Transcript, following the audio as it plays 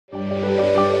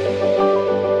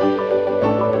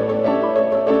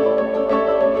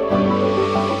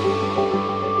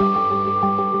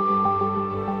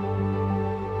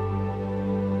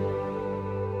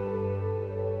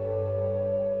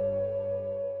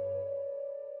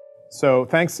So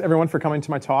thanks everyone for coming to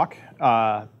my talk.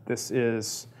 This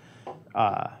is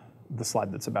the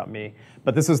slide that's about me,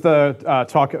 but this is the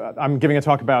talk. I'm giving a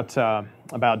talk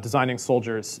about designing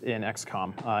soldiers in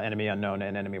XCOM, Enemy Unknown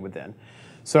and Enemy Within.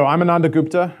 So I'm Ananda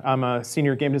Gupta. I'm a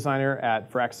senior game designer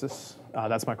at Firaxis.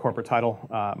 That's my corporate title.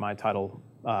 My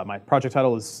project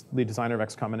title is lead designer of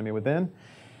XCOM Enemy Within.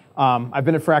 I've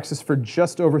been at Firaxis for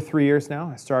just over 3 years now.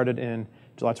 I started in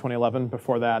July 2011.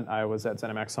 Before that, I was at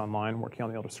ZeniMax Online, working on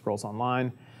the Elder Scrolls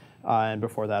Online, and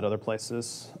before that, other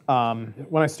places.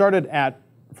 When I started at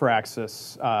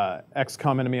Firaxis,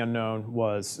 XCOM Enemy Unknown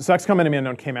XCOM Enemy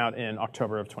Unknown came out in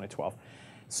October of 2012.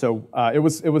 So it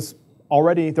was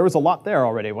already, there was a lot there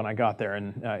already when I got there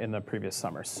in the previous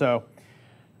summer. So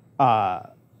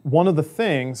one of the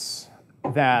things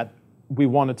that we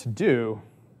wanted to do,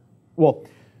 well,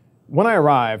 when I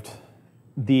arrived,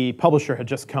 the publisher had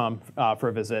just come for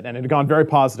a visit, and it had gone very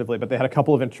positively, but they had a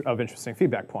couple of interesting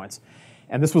feedback points.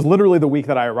 And this was literally the week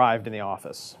that I arrived in the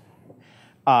office.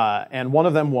 And one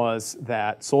of them was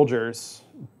that soldiers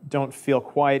don't feel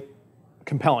quite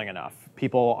compelling enough.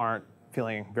 People aren't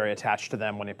feeling very attached to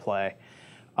them when you play.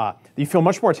 You feel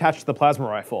much more attached to the plasma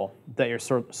rifle that your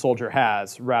soldier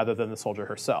has rather than the soldier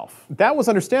herself. That was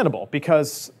understandable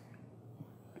because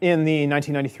in the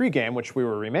 1993 game, which we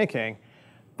were remaking,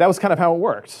 that was kind of how it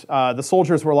worked. The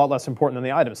soldiers were a lot less important than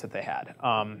the items that they had.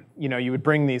 You would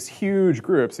bring these huge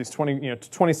groups, these 20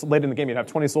 late in the game, you'd have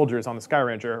 20 soldiers on the Sky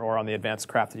Ranger or on the advanced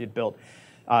craft that you'd built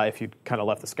if you'd kind of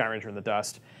left the Sky Ranger in the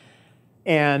dust.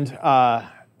 And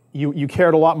you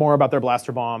cared a lot more about their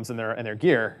blaster bombs and their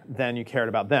gear than you cared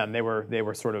about them. They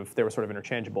were sort of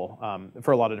interchangeable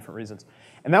for a lot of different reasons.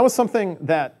 And that was something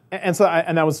that,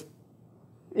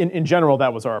 in general,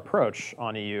 that was our approach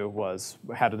on EU, was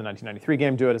how did the 1993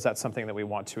 game do it? Is that something that we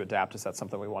want to adapt? Is that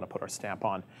something we want to put our stamp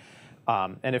on?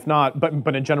 And if not,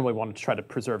 but in general, we wanted to try to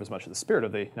preserve as much of the spirit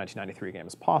of the 1993 game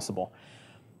as possible.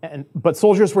 But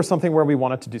soldiers were something where we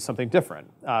wanted to do something different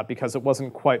because it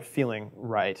wasn't quite feeling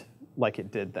right like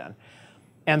it did then.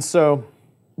 And so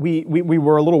we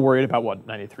were a little worried about what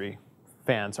 93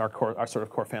 fans, our sort of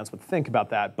core fans, would think about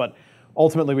that. But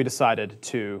ultimately, we decided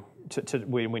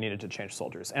we needed to change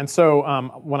soldiers. And so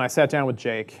when I sat down with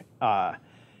Jake,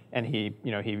 and he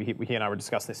and I were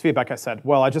discussing this feedback, I said,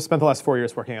 well, I just spent the last 4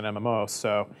 years working on MMO,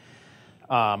 so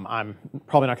I'm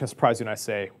probably not going to surprise you when I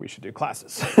say we should do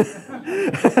classes.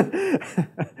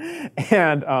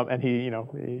 and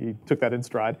he took that in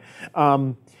stride.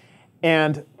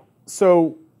 And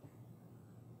so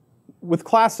with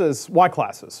classes, why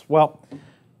classes? Well,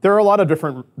 there are a lot of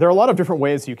different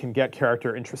ways you can get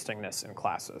character interestingness in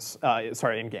classes.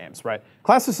 In games, right?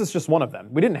 Classes is just one of them.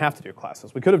 We didn't have to do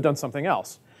classes. We could have done something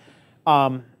else.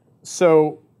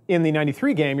 So in the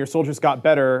 93 game, your soldiers got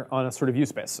better on a sort of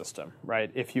use-based system,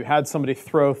 right? If you had somebody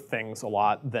throw things a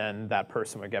lot, then that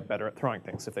person would get better at throwing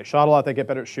things. If they shot a lot, they get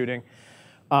better at shooting.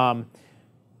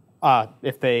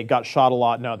 If they got shot a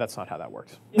lot, no, that's not how that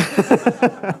works.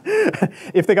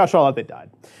 If they got shot a lot, they died.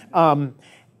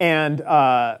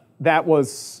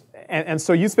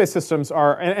 So use-based systems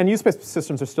are use-based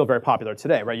systems are still very popular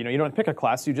today, right? You don't pick a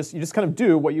class, you just kind of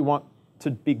do what you want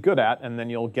to be good at, and then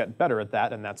you'll get better at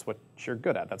that, and that's what you're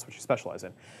good at. That's what you specialize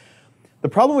in. The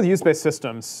problem with use-based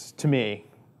systems, to me,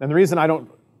 and the reason I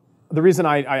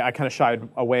kind of shied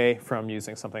away from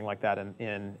using something like that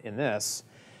in this,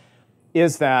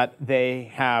 is that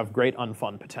they have great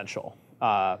unfun potential.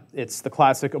 It's the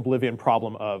classic Oblivion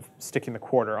problem of sticking the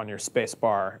quarter on your space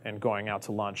bar and going out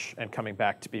to lunch and coming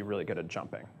back to be really good at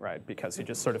jumping, right? Because you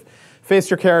just sort of face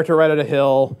your character right at a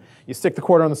hill, you stick the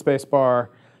quarter on the space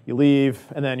bar, you leave,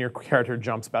 and then your character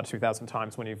jumps about 2,000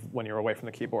 times when you're away from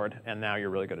the keyboard, and now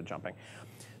you're really good at jumping.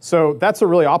 So that's a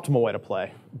really optimal way to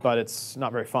play, but it's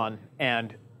not very fun.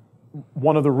 And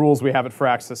one of the rules we have at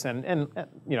Firaxis, and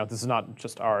this is not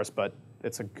just ours, but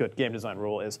it's a good game design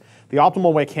rule, is the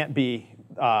optimal way can't be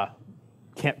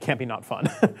not fun,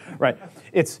 right?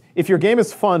 If your game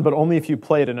is fun, but only if you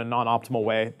play it in a non-optimal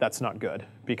way, that's not good.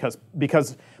 Because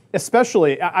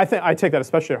especially, I take that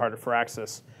especially hard at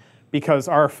Firaxis, because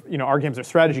our games are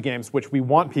strategy games, which we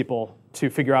want people to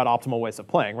figure out optimal ways of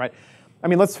playing, right? I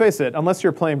mean, let's face it, unless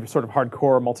you're playing sort of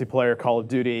hardcore multiplayer Call of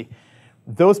Duty,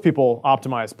 those people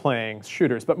optimize playing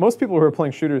shooters. But most people who are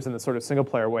playing shooters in the sort of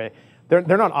single-player way, they're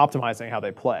not optimizing how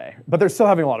they play, but they're still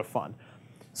having a lot of fun.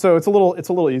 So it's a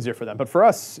little easier for them. But for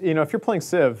us, if you're playing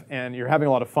Civ and you're having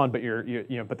a lot of fun, but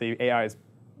but the AI is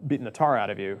beating the tar out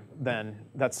of you, then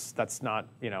that's not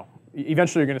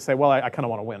eventually you're going to say, well, I kind of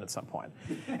want to win at some point,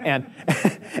 and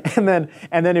and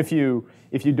then if you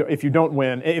don't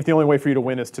win, if the only way for you to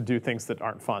win is to do things that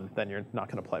aren't fun, then you're not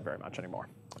going to play very much anymore.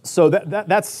 So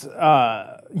that's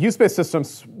use-based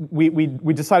systems.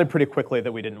 We decided pretty quickly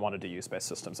that we didn't want to do use-based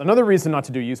systems. Another reason not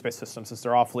to do use-based systems is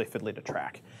they're awfully fiddly to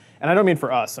track. And I don't mean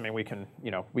for us. I mean we can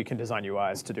design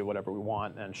UIs to do whatever we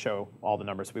want and show all the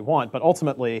numbers we want. But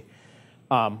ultimately,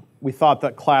 we thought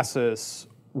that classes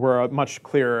were a much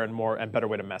clearer and better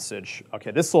way to message.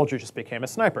 Okay, this soldier just became a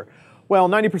sniper. Well,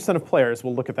 90% of players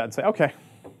will look at that and say, okay,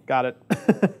 got it.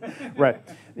 Right.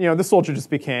 This soldier just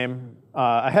became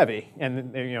a heavy,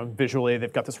 and visually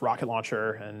they've got this rocket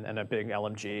launcher and a big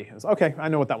LMG. It's, okay, I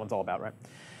know what that one's all about, right?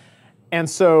 And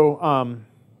so,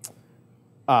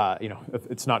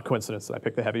 it's not coincidence that I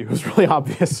picked the heavy. It was really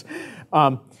obvious.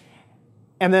 And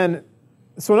then,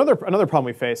 so another problem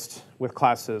we faced with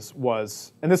classes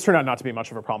was, and this turned out not to be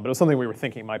much of a problem, but it was something we were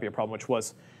thinking might be a problem, which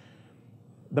was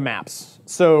the maps.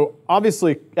 So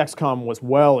obviously XCOM was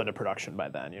well into production by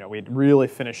then. We'd really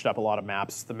finished up a lot of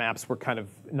maps. The maps were kind of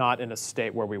not in a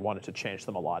state where we wanted to change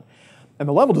them a lot. And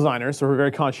the level designers, who were a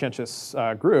very conscientious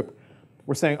group,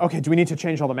 were saying, okay, do we need to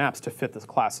change all the maps to fit the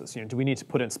classes? Do we need to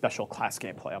put in special class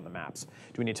gameplay on the maps?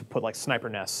 Do we need to put like sniper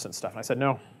nests and stuff? And I said,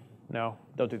 no,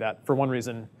 don't do that. For one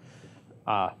reason,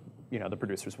 the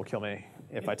producers will kill me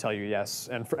if I tell you yes.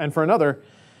 And for another,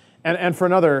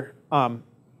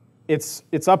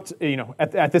 it's up to,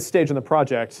 at this stage in the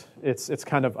project, it's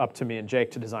kind of up to me and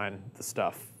Jake to design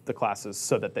the classes,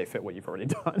 so that they fit what you've already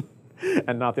done,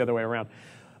 and not the other way around.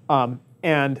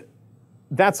 And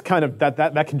that's kind of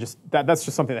that's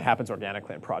just something that happens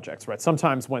organically in projects, right?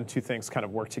 Sometimes when two things kind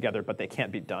of work together, but they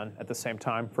can't be done at the same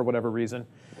time for whatever reason,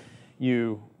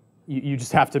 you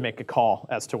just have to make a call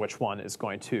as to which one is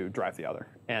going to drive the other.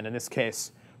 And in this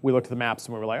case, we looked at the maps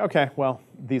and we were like, okay, well,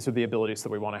 these are the abilities that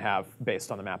we want to have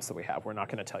based on the maps that we have. We're not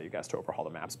going to tell you guys to overhaul the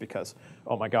maps because,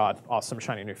 oh my God, awesome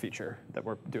shiny new feature that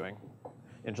we're doing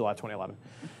in July 2011.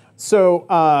 So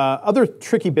other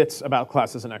tricky bits about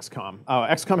classes in XCOM.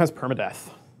 XCOM has permadeath.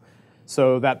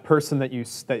 So that person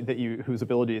whose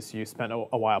abilities you spent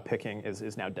a while picking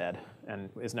is now dead and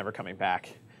is never coming back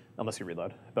unless you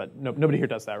reload. But nobody here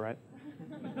does that, right?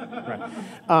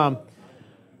 Right.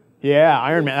 Yeah,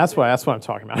 Iron Man. That's what I'm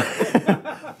talking about.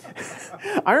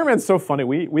 Iron Man's so funny.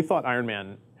 We thought Iron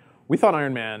Man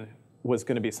was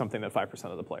going to be something that 5%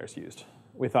 of the players used.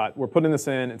 We thought, we're putting this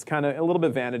in. It's kind of a little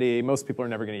bit vanity. Most people are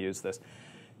never going to use this.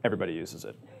 Everybody uses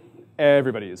it.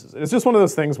 Everybody uses it. It's just one of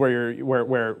those things where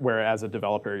where as a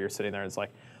developer you're sitting there and it's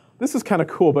like, this is kind of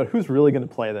cool, but who's really going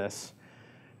to play this?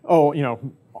 Oh,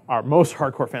 our most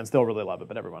hardcore fans, they'll really love it,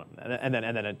 but everyone, and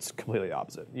then it's completely the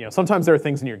opposite. Sometimes there are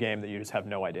things in your game that you just have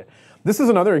no idea. This is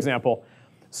another example.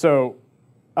 So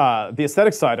the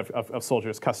aesthetic side of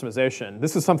soldiers customization,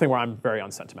 this is something where I'm very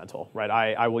unsentimental, right?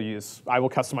 I will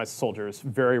customize soldiers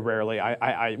very rarely.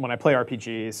 When I play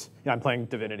RPGs, I'm playing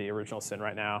Divinity Original Sin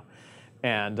right now,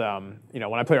 and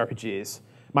when I play RPGs,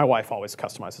 my wife always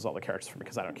customizes all the characters for me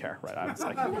because I don't care, right? I was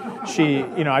like,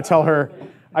 I tell her,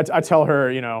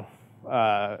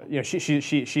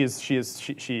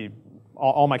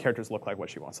 all my characters look like what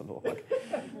she wants them to look like.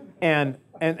 And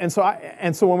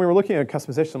so when we were looking at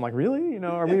customization, I'm like, really?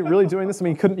 Are we really doing this? I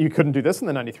mean, you couldn't do this in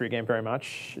the '93 game very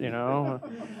much, And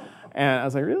I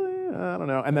was like, really? I don't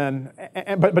know. And then,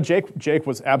 but Jake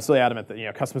was absolutely adamant that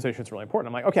customization is really important.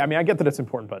 I'm like, okay, I mean, I get that it's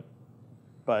important, but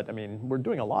I mean, we're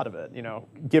doing a lot of it,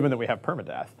 given that we have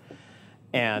permadeath.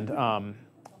 And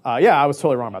yeah, I was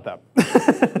totally wrong about that.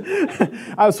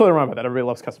 I was totally wrong about that. Everybody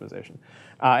loves customization,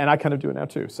 and I kind of do it now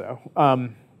too. So,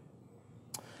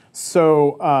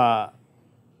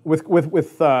 with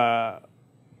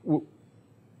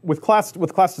class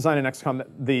design in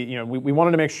XCOM, we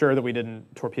wanted to make sure that we didn't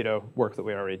torpedo work that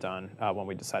we had already done when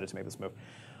we decided to make this move.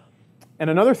 And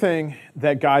another thing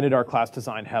that guided our class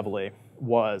design heavily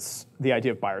was the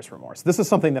idea of buyer's remorse. This is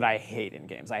something that I hate in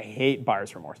games. I hate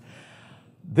buyer's remorse.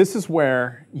 This is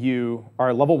where you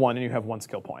are level 1 and you have 1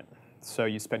 skill point. So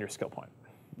you spend your skill point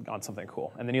on something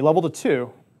cool. And then you level to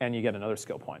 2 and you get another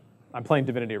skill point. I'm playing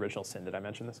Divinity Original Sin. Did I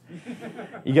mention this?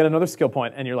 You get another skill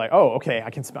point and you're like, oh, okay, I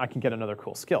can get another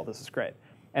cool skill. This is great.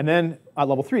 And then at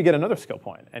level 3, you get another skill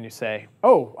point. And you say,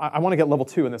 oh, I want to get level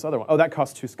 2 in this other one. Oh, that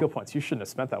costs 2 skill points. You shouldn't have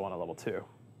spent that one at level 2.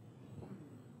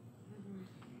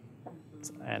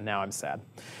 And now I'm sad.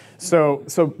 So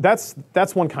that's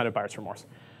one kind of buyer's remorse.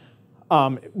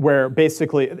 Where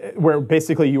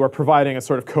basically you are providing a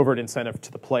sort of covert incentive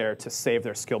to the player to save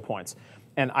their skill points,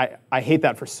 and I hate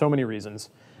that for so many reasons.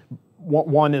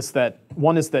 One is that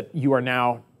you are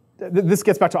now this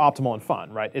gets back to optimal and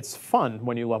fun, right? It's fun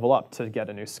when you level up to get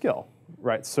a new skill,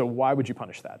 right? So why would you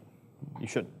punish that? You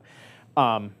shouldn't.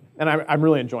 And I'm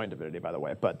really enjoying Divinity, by the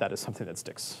way, but that is something that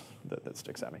sticks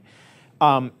at me.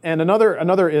 And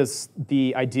another is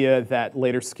the idea that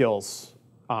later skills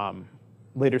are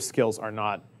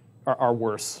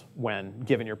worse when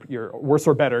given your worse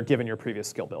or better given your previous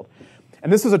skill build.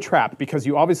 And this is a trap because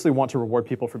you obviously want to reward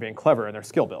people for being clever in their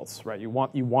skill builds, right? You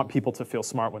want people to feel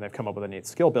smart when they've come up with a neat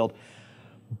skill build,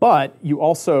 but you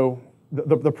also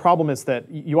the problem is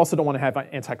that you also don't want to have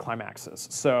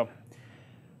anticlimaxes. So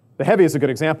the Heavy is a good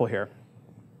example here,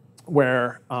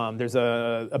 where there's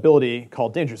a ability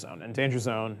called Danger Zone, and Danger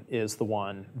Zone is the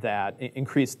one that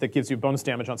gives you bonus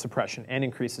damage on suppression and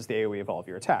increases the AoE of all of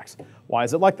your attacks. Why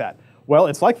is it like that? Well,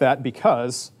 it's like that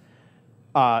because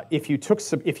if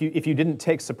you didn't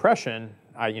take suppression,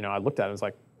 I looked at it, I was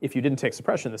like, if you didn't take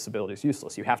suppression, this ability is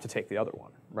useless. You have to take the other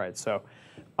one, right? So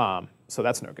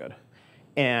that's no good.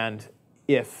 And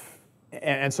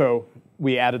so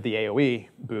we added the AoE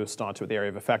boost onto it, the area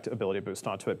of effect ability boost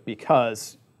onto it,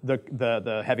 because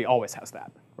the Heavy always has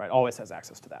that, right? Always has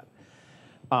access to that.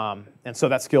 And so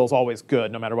that skill is always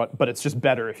good no matter what, but it's just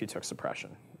better if you took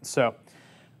suppression. So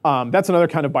that's another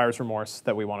kind of buyer's remorse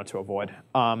that we wanted to avoid.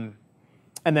 And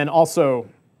then also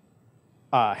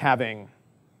having,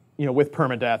 with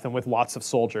permadeath and with lots of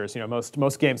soldiers,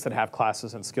 most games that have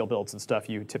classes and skill builds and stuff,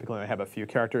 you typically only have a few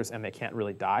characters and they can't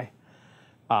really die.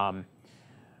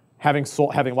 Having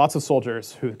lots of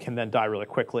soldiers who can then die really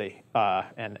quickly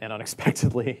and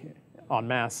unexpectedly en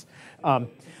masse,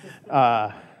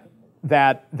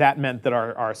 that meant that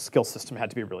our skill system had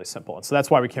to be really simple. And so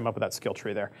that's why we came up with that skill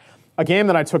tree there. A game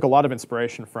that I took a lot of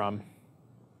inspiration from,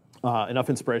 enough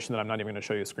inspiration that I'm not even going to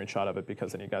show you a screenshot of it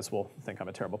because then you guys will think I'm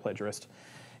a terrible plagiarist,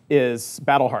 is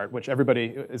Battleheart, which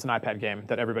is an iPad game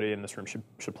that everybody in this room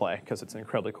should play because it's an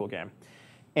incredibly cool game.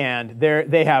 And they're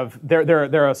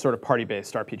a sort of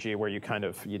party-based RPG where you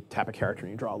tap a character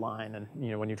and you draw a line, and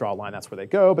when you draw a line, that's where they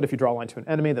go. But if you draw a line to an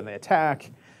enemy, then they attack.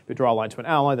 If you draw a line to an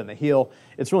ally, then they heal.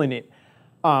 It's really neat.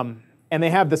 And they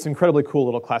have this incredibly cool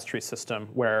little class tree system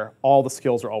where all the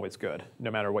skills are always good,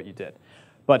 no matter what you did.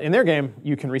 But in their game,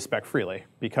 you can respec freely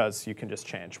because you can just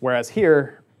change. Whereas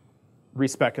here,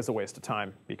 respec is a waste of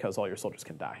time because all your soldiers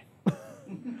can die.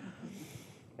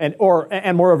 And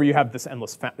moreover, you have this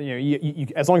endless,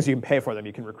 as long as you can pay for them,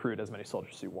 you can recruit as many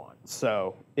soldiers as you want.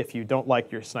 So if you don't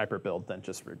like your sniper build, then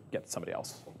just get somebody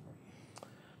else.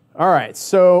 All right,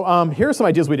 so here are some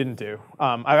ideas we didn't do.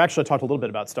 I've actually talked a little bit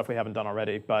about stuff we haven't done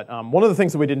already, but one of the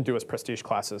things that we didn't do is prestige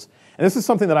classes. And this is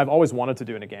something that I've always wanted to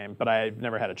do in a game, but I've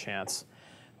never had a chance,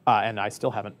 and I still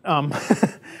haven't. So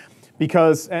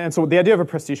the idea of a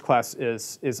prestige class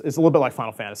is a little bit like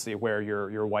Final Fantasy, where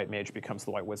your white mage becomes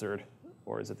the white wizard.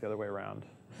 Or is it the other way around?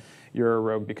 Your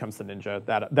rogue becomes the ninja.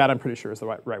 That I'm pretty sure is the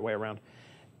right way around.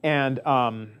 And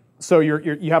so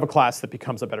you have a class that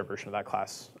becomes a better version of that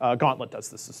class. Gauntlet does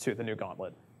this too. The new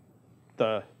Gauntlet,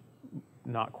 the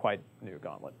not quite new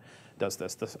Gauntlet, does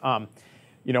this.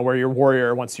 Where your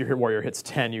warrior, once your warrior hits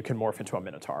 10, you can morph into a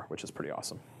minotaur, which is pretty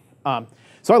awesome.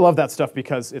 So I love that stuff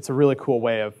because it's a really cool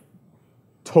way of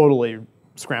totally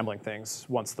scrambling things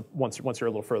once you're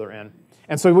a little further in.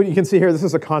 And so what you can see here, this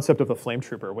is a concept of the Flame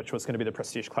Trooper, which was going to be the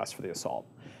prestige class for the Assault.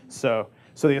 So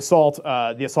the Assault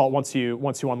once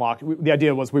you unlock, the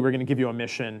idea was we were going to give you a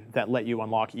mission that let you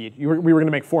unlock each. We were going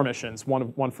to make 4 missions,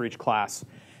 one for each class,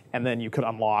 and then you could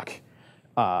unlock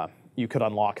the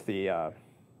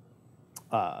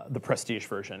prestige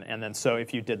version. And then so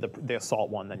if you did the Assault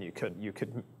one, then you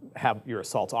could have your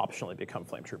Assaults optionally become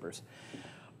Flame Troopers.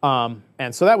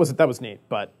 And so that was neat,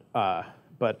 but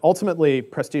ultimately,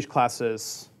 prestige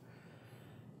classes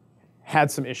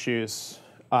had some issues.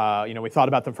 We thought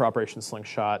about them for Operation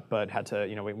Slingshot, but had to.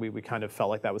 We kind of felt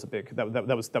like that was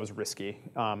that was risky.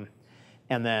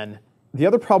 And then the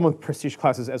other problem with prestige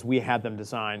classes, as we had them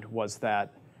designed, was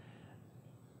that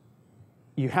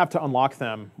you have to unlock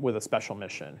them with a special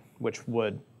mission, which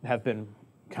would have been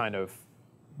kind of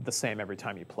the same every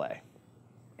time you play.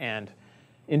 And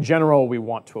in general, we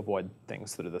want to avoid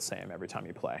things that are the same every time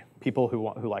you play. People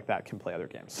who like that can play other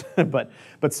games.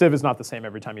 but Civ is not the same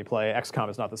every time you play. XCOM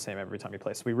is not the same every time you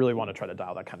play. So we really want to try to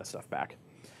dial that kind of stuff back.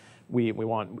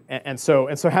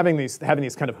 So having these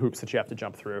kind of hoops that you have to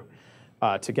jump through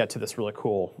to get to this really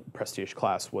cool prestige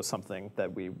class was something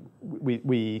that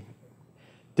we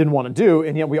didn't want to do,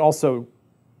 and yet we also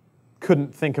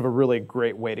couldn't think of a really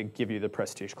great way to give you the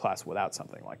prestige class without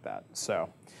something like that. So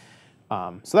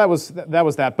that was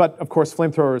that. But of course,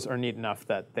 flamethrowers are neat enough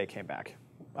that they came back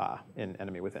in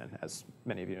Enemy Within, as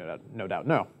many of you no doubt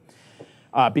know.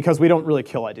 Because we don't really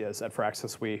kill ideas at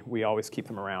Firaxis, we always keep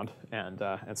them around and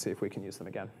see if we can use them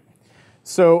again.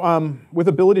 So with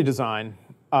ability design,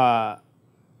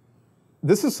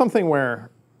 this is something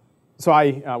where, so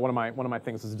one of my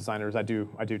things as a designer is I do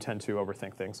tend to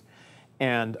overthink things,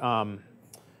 and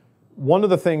one of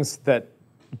the things that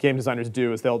game designers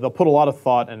do is they'll put a lot of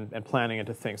thought and planning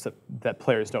into things that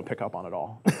players don't pick up on at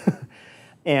all.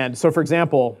 And so, for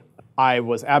example, I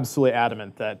was absolutely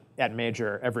adamant that at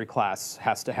Major, every class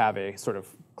has to have a sort of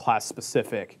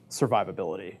class-specific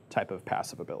survivability type of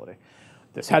passive ability.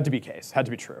 This had to be case, had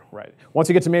to be true, right? Once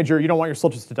you get to Major, you don't want your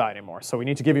soldiers to die anymore, so we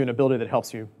need to give you an ability that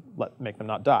helps you make them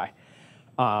not die.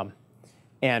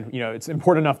 And it's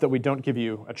important enough that we don't give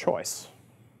you a choice,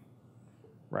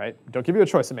 right? Don't give you a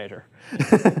choice in Major.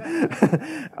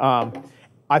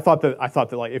 I thought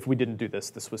that like if we didn't do this,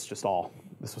 this was all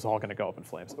going to go up in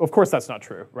flames. Of course, that's not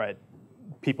true, right?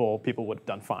 People would have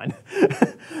done fine,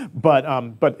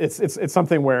 but it's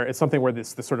something where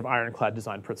this sort of ironclad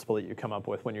design principle that you come up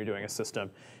with when you're doing a system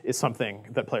is something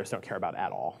that players don't care about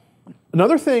at all.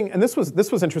 Another thing, and this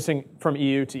was interesting from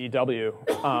EU to EW.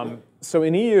 So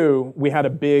in EU, we had a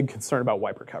big concern about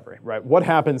wipe recovery, right? What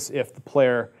happens if the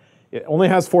player only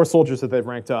has 4 soldiers that they've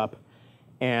ranked up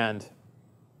and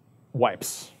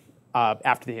wipes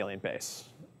after the alien base?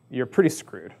 You're pretty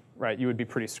screwed, right? You would be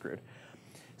pretty screwed.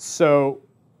 So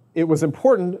it was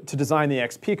important to design the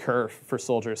XP curve for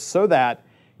soldiers so that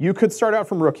you could start out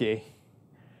from rookie,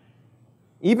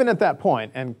 even at that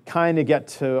point, and kind of get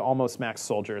to almost max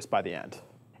soldiers by the end.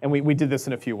 And we did this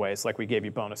in a few ways, like we gave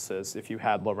you bonuses if you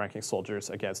had low-ranking soldiers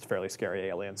against fairly scary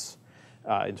aliens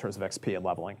in terms of XP and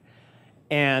leveling.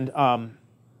 And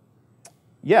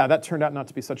yeah, that turned out not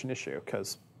to be such an issue,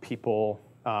 because people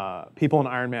in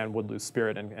Iron Man would lose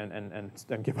spirit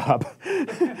and give up.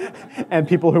 And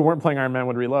people who weren't playing Iron Man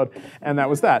would reload. And that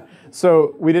was that.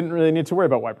 So we didn't really need to worry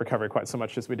about wipe recovery quite so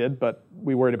much as we did, but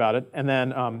we worried about it. And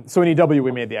then, so in EW,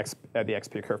 we made the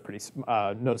XP curve pretty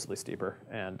noticeably steeper.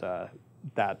 And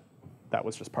that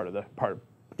was just part of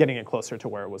getting it closer to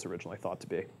where it was originally thought to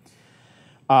be.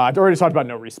 I'd already talked about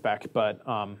no respec, but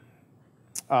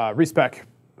respec,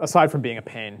 aside from being a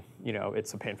pain,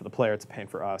 it's a pain for the player, it's a pain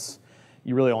for us.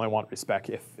 You really only want respec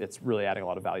if it's really adding a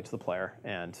lot of value to the player.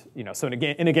 And so in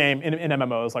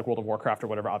MMOs like World of Warcraft or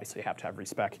whatever, obviously you have to have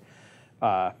respec,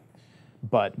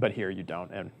 but here you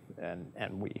don't, and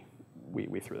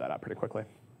we threw that out pretty quickly.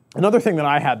 Another thing that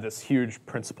I had this huge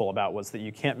principle about was that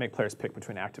you can't make players pick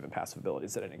between active and passive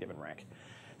abilities at any given rank.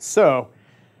 So,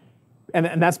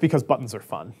 and that's because buttons are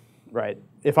fun, right?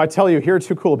 If I tell you here are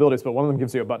 2 cool abilities, but one of them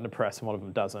gives you a button to press and one of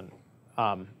them doesn't,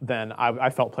 then I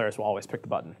felt players will always pick the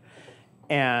button.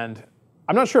 And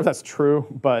I'm not sure if that's true,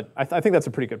 but I think that's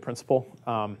a pretty good principle.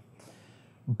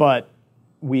 But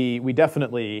we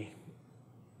definitely,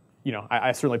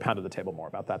 I certainly pounded the table more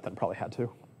about that than probably had to.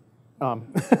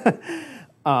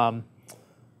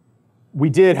 We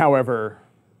did, however,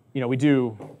 we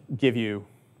do give you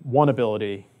one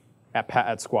ability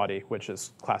at Squatty, which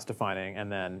is class defining,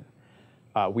 and then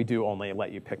we do only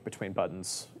let you pick between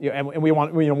buttons. And we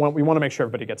want to make sure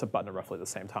everybody gets a button at roughly the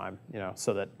same time,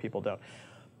 so that people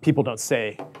don't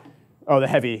say, oh, the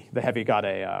heavy got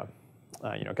a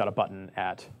button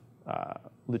at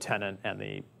lieutenant and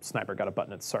the sniper got a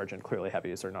button at sergeant. Clearly,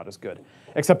 heavies are not as good.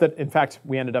 Except that, in fact,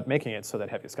 we ended up making it so that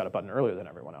heavies got a button earlier than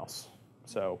everyone else.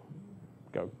 So,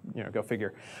 go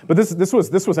figure. But this was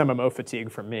MMO fatigue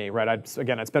for me, right? I'd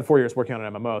spent 4 years working on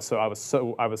an MMO, so I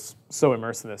was so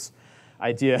immersed in this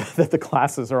idea that the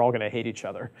classes are all going to hate each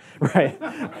other, right?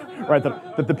 Right.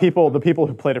 That the people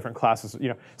who play different classes,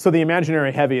 So the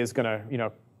imaginary heavy is going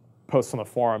to, post on the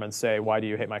forum and say, "Why do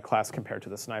you hate my class compared to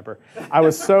the sniper?"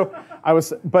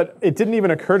 But it didn't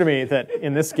even occur to me that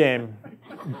in this game,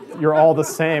 you're all the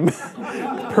same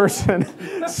person,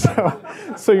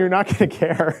 so you're not going to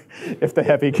care if the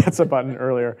heavy gets a button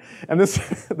earlier. And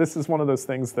this is one of those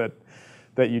things that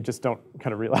you just don't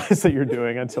kind of realize that you're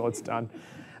doing until it's done.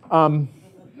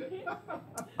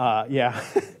 Yeah,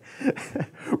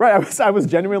 right. I was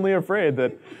genuinely afraid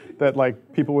that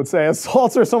like people would say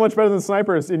assaults are so much better than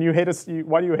snipers, and you hate us.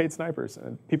 Why do you hate snipers?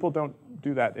 And people don't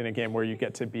do that in a game where you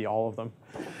get to be all of them.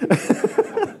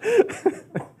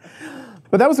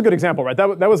 But that was a good example, right?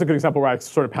 That was a good example where I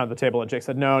sort of pounded the table, and Jake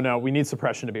said, "No, we need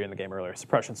suppression to be in the game earlier.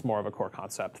 Suppression's more of a core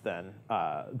concept than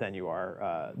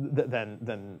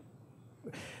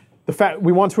the fact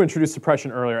we want to introduce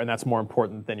suppression earlier, and that's more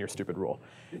important than your stupid rule."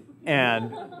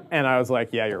 And I was like,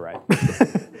 "Yeah, you're right."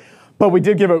 But we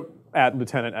did give it at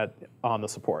lieutenant on the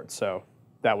support, so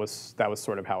that was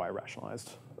sort of how I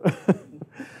rationalized.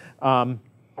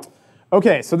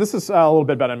 Okay, so this is a little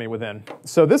bit about enemy within.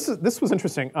 So this was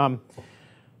interesting.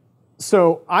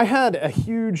 So I had a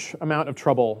huge amount of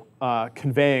trouble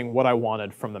conveying what I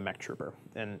wanted from the mech trooper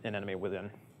in Enemy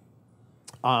Within.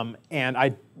 And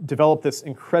I developed this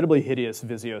incredibly hideous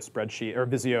Visio spreadsheet, or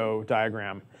Visio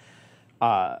diagram,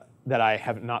 that I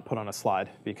have not put on a slide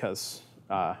because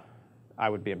I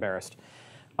would be embarrassed.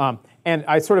 And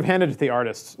I sort of handed it to the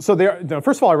artists. So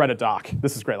first of all, I read a doc.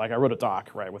 This is great. Like I wrote a doc,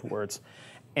 right, with words.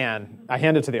 And I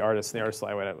handed it to the artist, and the artist's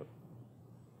like, wait,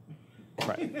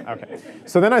 right, okay.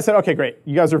 So then I said, okay, great.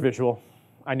 You guys are visual.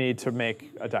 I need to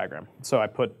make a diagram. So I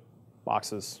put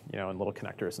boxes, and little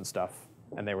connectors and stuff.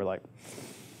 And they were like,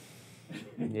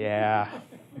 yeah,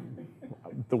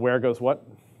 the where goes what,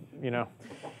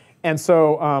 And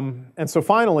so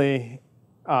finally,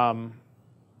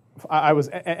 I was,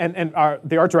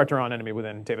 the art director on Enemy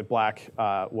Within, David Black,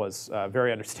 was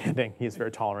very understanding. He's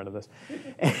very tolerant of this,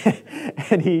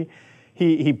 and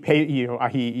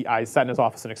I sat in his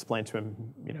office and explained to him,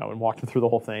 and walked him through the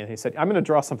whole thing. And he said, "I'm going to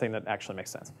draw something that actually makes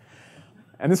sense."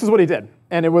 And this is what he did.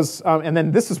 And it was, and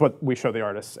then this is what we show the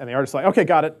artists, and the artist's like, "Okay,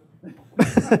 got it,"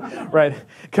 right?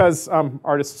 Because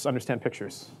artists understand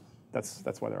pictures.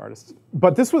 That's why they're artists.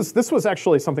 But this was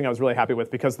actually something I was really happy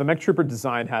with because the mech trooper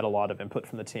design had a lot of input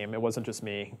from the team. It wasn't just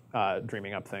me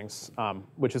dreaming up things,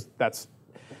 that's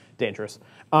dangerous.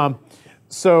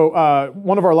 So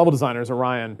one of our level designers,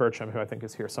 Orion Burcham, who I think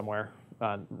is here somewhere.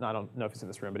 I don't know if he's in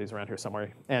this room, but he's around here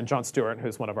somewhere. And John Stewart,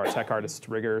 who's one of our tech artists,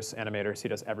 riggers, animators. He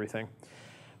does everything.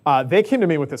 They came to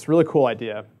me with this really cool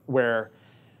idea where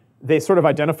they sort of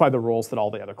identified the roles that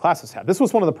all the other classes had. This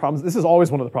was one of the problems. This is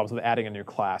always one of the problems with adding a new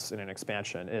class in an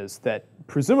expansion, is that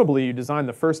presumably you designed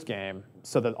the first game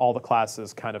so that all the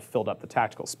classes kind of filled up the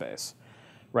tactical space,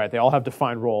 right? They all have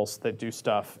defined roles that do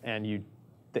stuff, and you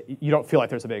don't feel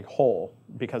like there's a big hole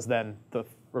because then the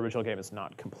original game is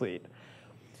not complete.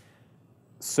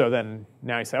 So then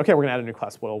now you say, okay, we're gonna add a new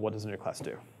class. Well, what does a new class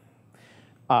do?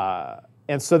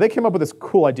 And so they came up with this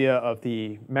cool idea of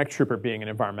the mech trooper being an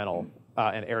environmental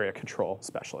and area control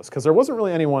specialist, because there wasn't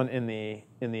really anyone in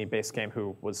the base game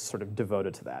who was sort of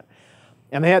devoted to that.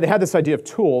 And they had this idea of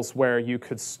tools where you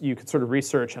could sort of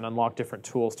research and unlock different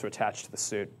tools to attach to the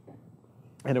suit,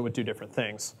 and it would do different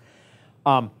things.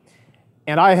 So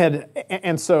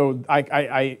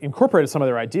I incorporated some of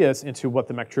their ideas into what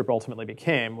the mech trooper ultimately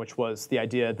became, which was the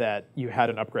idea that you had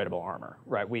an upgradable armor,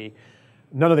 right?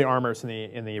 None of the armors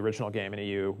in the original game in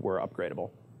EU were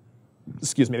upgradable.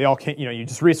 Excuse me, they all came, you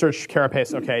just research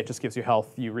carapace, okay, it just gives you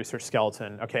health. You research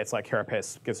skeleton, okay, it's like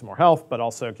carapace, gives you more health, but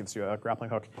also gives you a grappling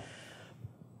hook.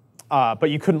 But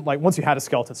you couldn't, once you had a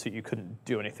skeleton suit, you couldn't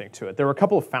do anything to it. There were a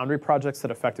couple of foundry projects that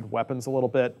affected weapons a little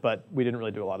bit, but we didn't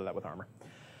really do a lot of that with armor.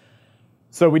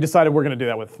 So we decided we're going to do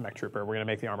that with mech trooper. We're going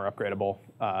to make the armor upgradable,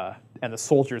 and the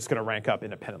soldier is going to rank up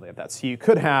independently of that. So you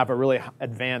could have a really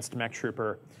advanced mech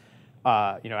trooper,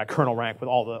 at colonel rank with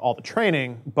all the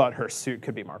training, but her suit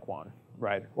could be Mark I,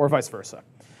 right, or vice versa.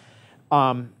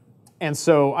 And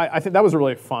so I think that was a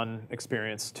really fun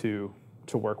experience to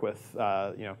work with,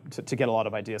 to get a lot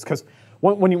of ideas. Because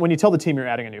when you tell the team you're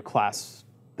adding a new class,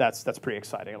 that's pretty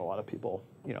exciting, and a lot of people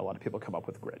come up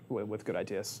with good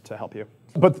ideas to help you.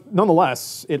 But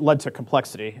nonetheless, it led to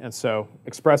complexity, and so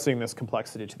expressing this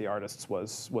complexity to the artists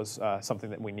was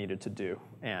something that we needed to do.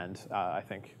 And I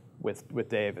think with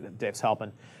Dave's help,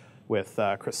 and with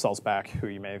Chris Sulzbach, who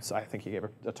I think he gave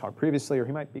a talk previously, or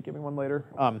he might be giving one later.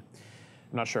 I'm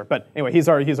not sure, but anyway, he's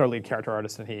our lead character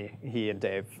artist, and he and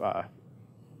Dave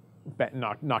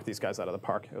knocked these guys out of the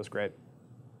park. It was great.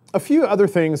 A few other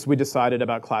things we decided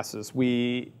about classes.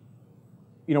 We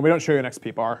don't show you an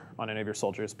XP bar on any of your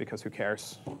soldiers because who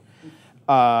cares?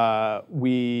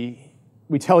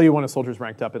 We tell you when a soldier's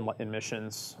ranked up in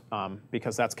missions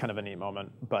because that's kind of a neat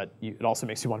moment, but it also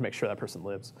makes you want to make sure that person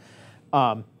lives.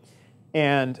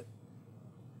 And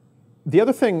the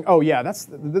other thing,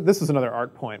 this is another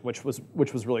art point, which was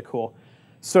really cool.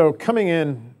 So coming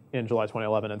in July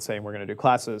 2011 and saying we're going to do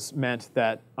classes meant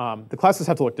that the classes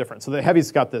have to look different. So the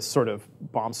Heavy's got this sort of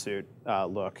bomb suit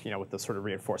look, with the sort of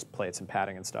reinforced plates and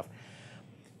padding and stuff.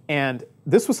 And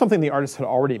this was something the artists had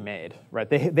already made, right?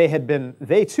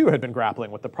 They too had been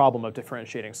grappling with the problem of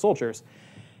differentiating soldiers,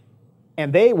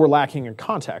 and they were lacking in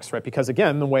context, right? Because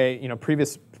again, the way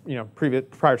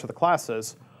prior to the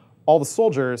classes, all the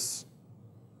soldiers,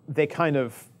 they kind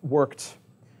of worked.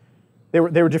 They were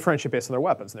differentiated based on their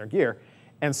weapons and their gear,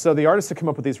 and so the artists had come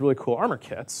up with these really cool armor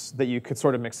kits that you could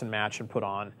sort of mix and match and put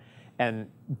on, and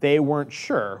they weren't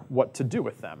sure what to do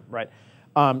with them, right?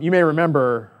 You may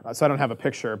remember, so I don't have a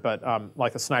picture, but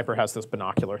like the sniper has those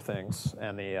binocular things,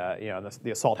 and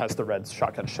the assault has the red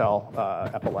shotgun shell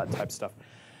epaulette type stuff.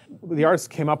 The artists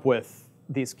came up with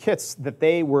these kits that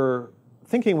they were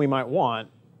thinking we might want,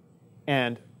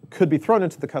 and could be thrown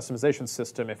into the customization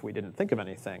system if we didn't think of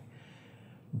anything.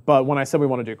 But when I said we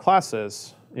want to do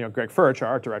classes, Greg Furch, our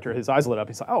art director, his eyes lit up.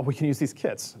 He's like, oh, we can use these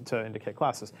kits to indicate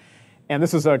classes. And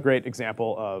this is a great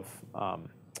example of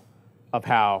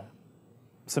how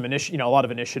a lot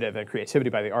of initiative and creativity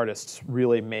by the artists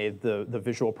really made the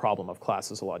visual problem of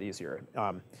classes a lot easier.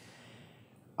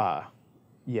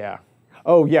 Yeah.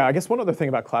 Oh, yeah, I guess one other thing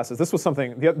about classes. This was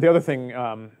something, the other thing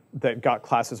that got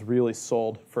classes really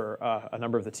sold for a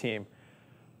number of the team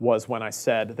was when I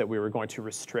said that we were going to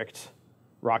restrict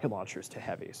rocket launchers to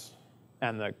heavies.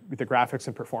 And the graphics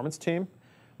and performance team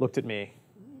looked at me,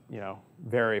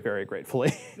 very, very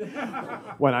gratefully.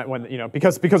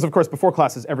 because of course before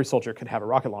classes, every soldier could have a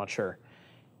rocket launcher,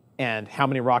 and how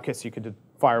many rockets you could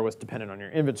fire was dependent on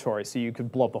your inventory, so you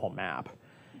could blow up the whole map.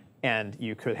 And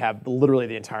you could have literally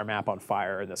the entire map on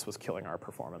fire, and this was killing our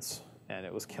performance. And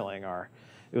it was killing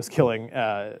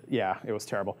yeah, it was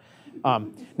terrible.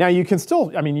 Now you can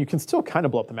still kind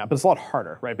of blow up the map, but it's a lot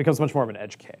harder, right? Because it's much more of an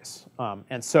edge case.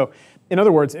 And so, in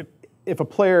other words, if a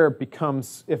player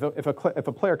comes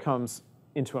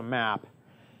into a map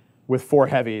with 4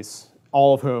 heavies,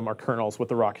 all of whom are colonels with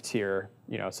the Rocketeer,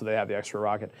 so they have the extra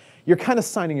rocket, you're kind of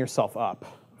signing yourself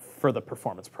up for the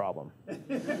performance problem,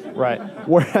 right?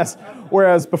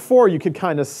 Whereas before you could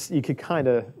kind of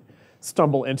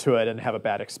stumble into it and have a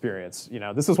bad experience.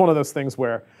 This is one of those things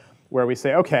where we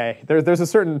say, okay, there's a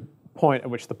certain point at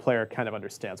which the player kind of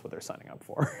understands what they're signing up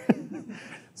for.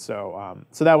 So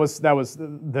that was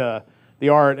the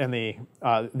art and the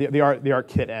art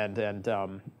kit end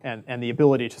and the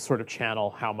ability to sort of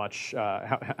channel how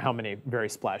many very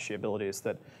splashy abilities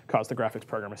that cause the graphics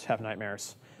programmers to have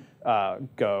nightmares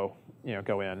go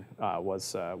in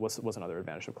was another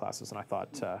advantage of classes, and I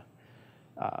thought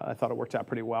it worked out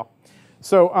pretty well.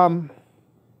 So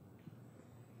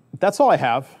that's all I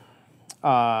have.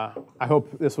 I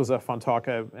hope this was a fun talk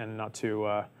and not too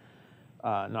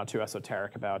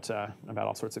esoteric about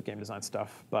all sorts of game design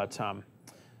stuff. But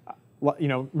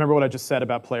remember what I just said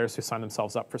about players who sign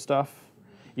themselves up for stuff?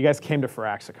 You guys came to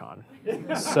Firaxicon,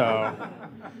 so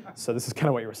this is kind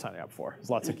of what you were signing up for. There's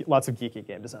lots of geeky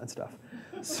game design stuff.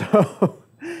 So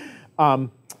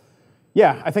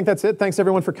yeah, I think that's it. Thanks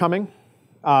everyone for coming.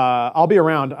 I'll be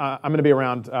around. I'm going to be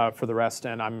around for the rest,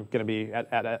 and I'm going to be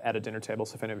at a dinner table.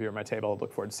 So if any of you are at my table, I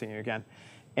look forward to seeing you again.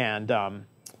 And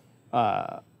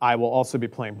I will also be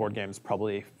playing board games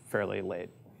probably fairly late.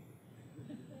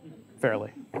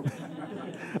 Fairly.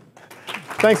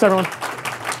 Thanks everyone.